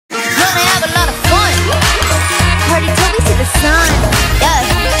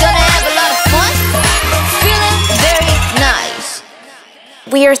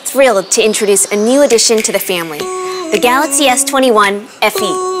We are thrilled to introduce a new addition to the family, the Galaxy S21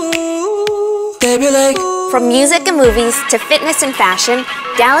 FE. From music and movies to fitness and fashion,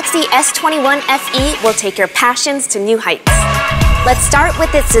 Galaxy S21 FE will take your passions to new heights. Let's start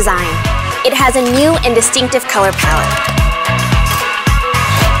with its design. It has a new and distinctive color palette.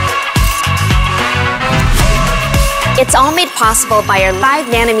 It's all made possible by our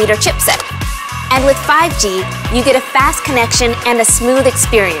 5nm chipset. And with 5G, you get a fast connection and a smooth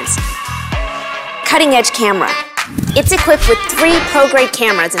experience. Cutting-edge camera. It's equipped with 3 pro-grade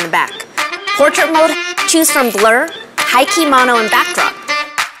cameras in the back. Portrait mode, choose from blur, high-key mono, and backdrop.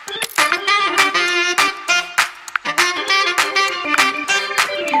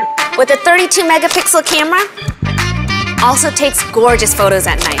 With a 32-megapixel camera, also takes gorgeous photos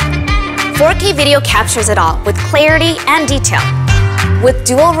at night. 4K video captures it all with clarity and detail. With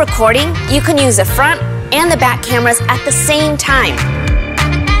dual recording, you can use the front and the back cameras at the same time.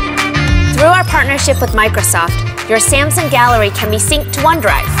 Through our partnership with Microsoft, your Samsung Gallery can be synced to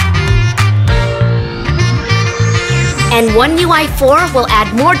OneDrive. And One UI 4 will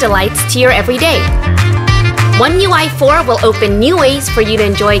add more delights to your everyday. One UI 4 will open new ways for you to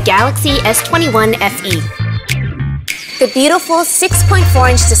enjoy Galaxy S21 FE. The beautiful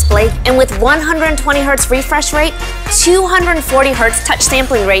 6.4-inch display, and with 120Hz refresh rate, 240Hz touch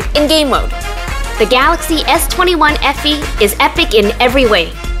sampling rate in game mode. The Galaxy S21 FE is epic in every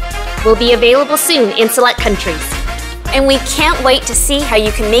way. Will be available soon in select countries. And we can't wait to see how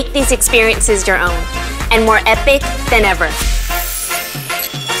you can make these experiences your own, and more epic than ever.